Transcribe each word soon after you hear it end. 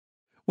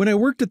When I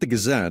worked at the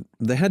Gazette,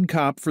 the head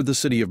cop for the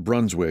city of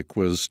Brunswick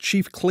was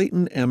Chief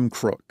Clayton M.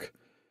 Crook.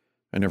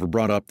 I never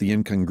brought up the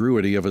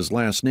incongruity of his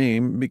last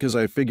name because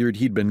I figured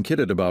he'd been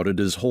kidded about it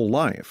his whole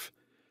life.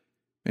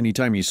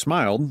 Anytime he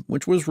smiled,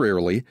 which was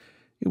rarely,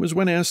 it was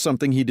when asked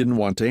something he didn't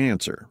want to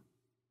answer.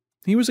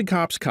 He was a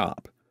cop's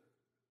cop.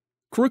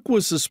 Crook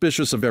was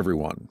suspicious of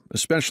everyone,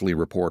 especially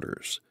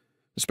reporters,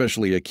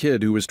 especially a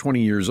kid who was 20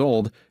 years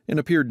old and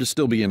appeared to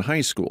still be in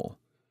high school.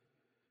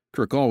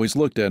 Crook always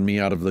looked at me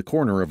out of the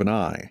corner of an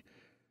eye.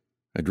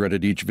 I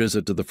dreaded each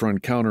visit to the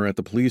front counter at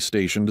the police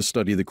station to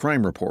study the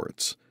crime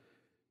reports.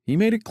 He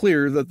made it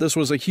clear that this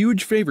was a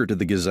huge favor to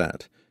the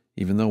Gazette,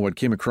 even though what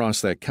came across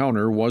that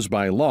counter was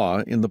by law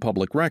in the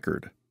public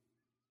record.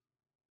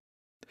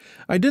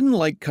 I didn't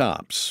like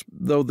cops,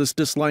 though this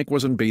dislike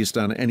wasn't based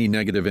on any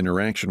negative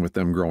interaction with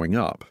them growing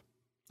up.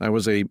 I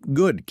was a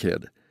good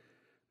kid.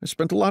 I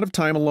spent a lot of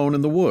time alone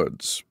in the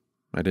woods.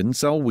 I didn't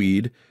sell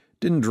weed,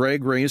 didn't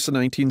drag race a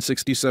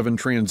 1967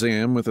 Trans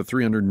Am with a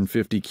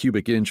 350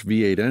 cubic inch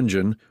V8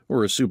 engine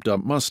or a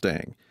souped-up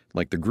Mustang,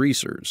 like the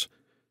Greasers.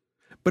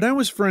 But I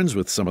was friends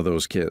with some of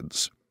those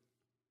kids.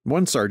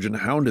 One sergeant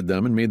hounded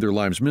them and made their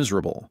lives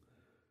miserable.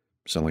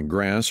 Selling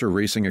grass or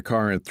racing a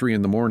car at 3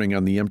 in the morning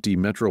on the empty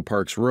Metro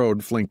Parks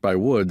Road flanked by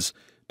woods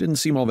didn't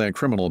seem all that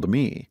criminal to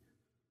me.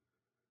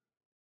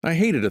 I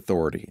hated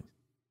authority.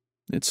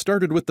 It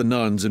started with the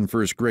nuns in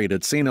first grade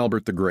at St.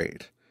 Albert the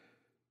Great.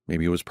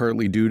 Maybe it was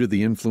partly due to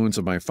the influence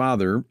of my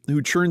father,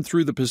 who churned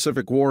through the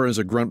Pacific War as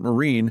a grunt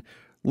Marine,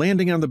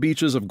 landing on the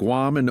beaches of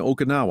Guam and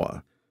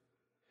Okinawa.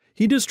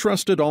 He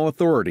distrusted all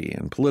authority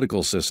and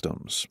political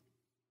systems.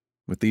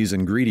 With these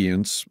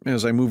ingredients,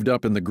 as I moved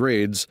up in the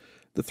grades,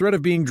 the threat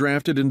of being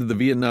drafted into the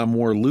Vietnam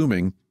War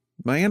looming,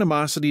 my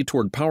animosity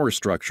toward power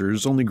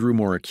structures only grew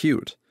more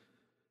acute.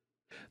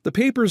 The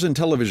papers and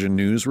television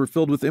news were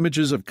filled with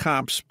images of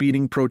cops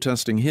beating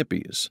protesting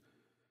hippies.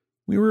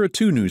 We were a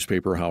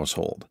 2-newspaper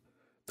household.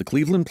 The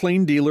Cleveland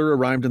Plain Dealer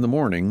arrived in the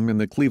morning and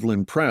the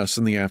Cleveland Press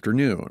in the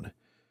afternoon.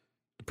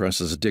 The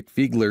Press's Dick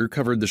Fiegler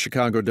covered the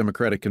Chicago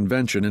Democratic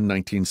Convention in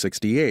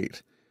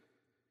 1968.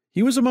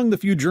 He was among the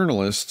few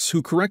journalists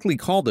who correctly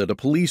called it a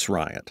police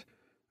riot.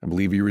 I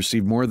believe he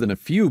received more than a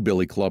few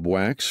Billy Club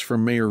whacks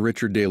from Mayor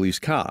Richard Daley's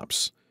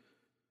cops.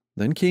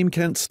 Then came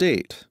Kent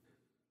State.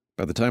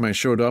 By the time I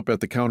showed up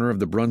at the counter of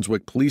the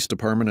Brunswick Police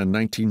Department in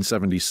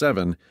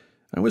 1977,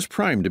 I was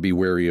primed to be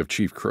wary of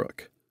Chief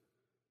Crook.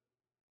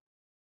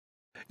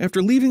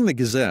 After leaving the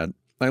Gazette,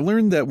 I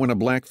learned that when a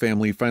black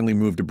family finally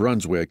moved to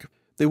Brunswick,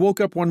 they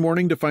woke up one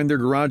morning to find their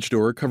garage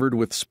door covered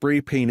with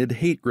spray-painted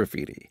hate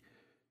graffiti.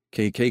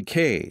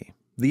 KKK,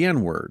 the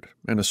N-word,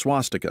 and a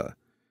swastika.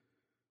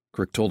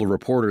 Crook told a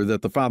reporter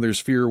that the father's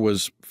fear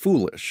was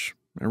foolish.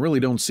 I really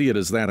don't see it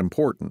as that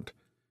important.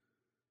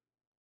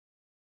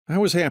 I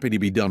was happy to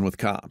be done with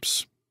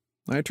cops.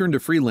 I turned to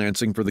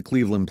freelancing for the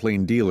Cleveland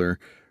Plain Dealer,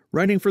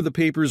 writing for the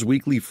paper's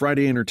weekly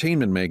Friday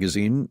entertainment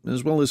magazine,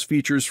 as well as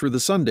features for the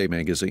Sunday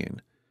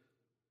magazine.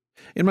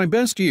 In my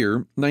best year,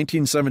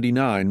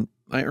 1979,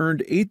 I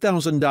earned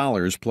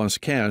 $8,000 plus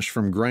cash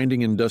from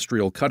grinding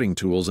industrial cutting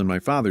tools in my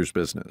father's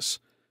business.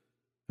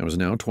 I was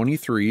now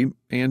 23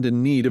 and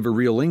in need of a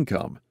real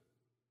income.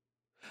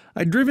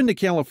 I'd driven to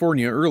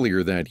California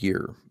earlier that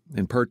year,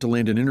 in part to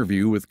land an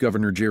interview with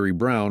Governor Jerry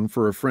Brown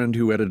for a friend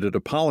who edited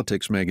a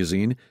politics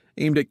magazine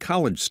aimed at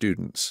college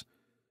students.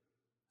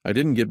 I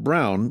didn't get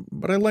Brown,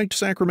 but I liked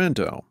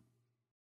Sacramento.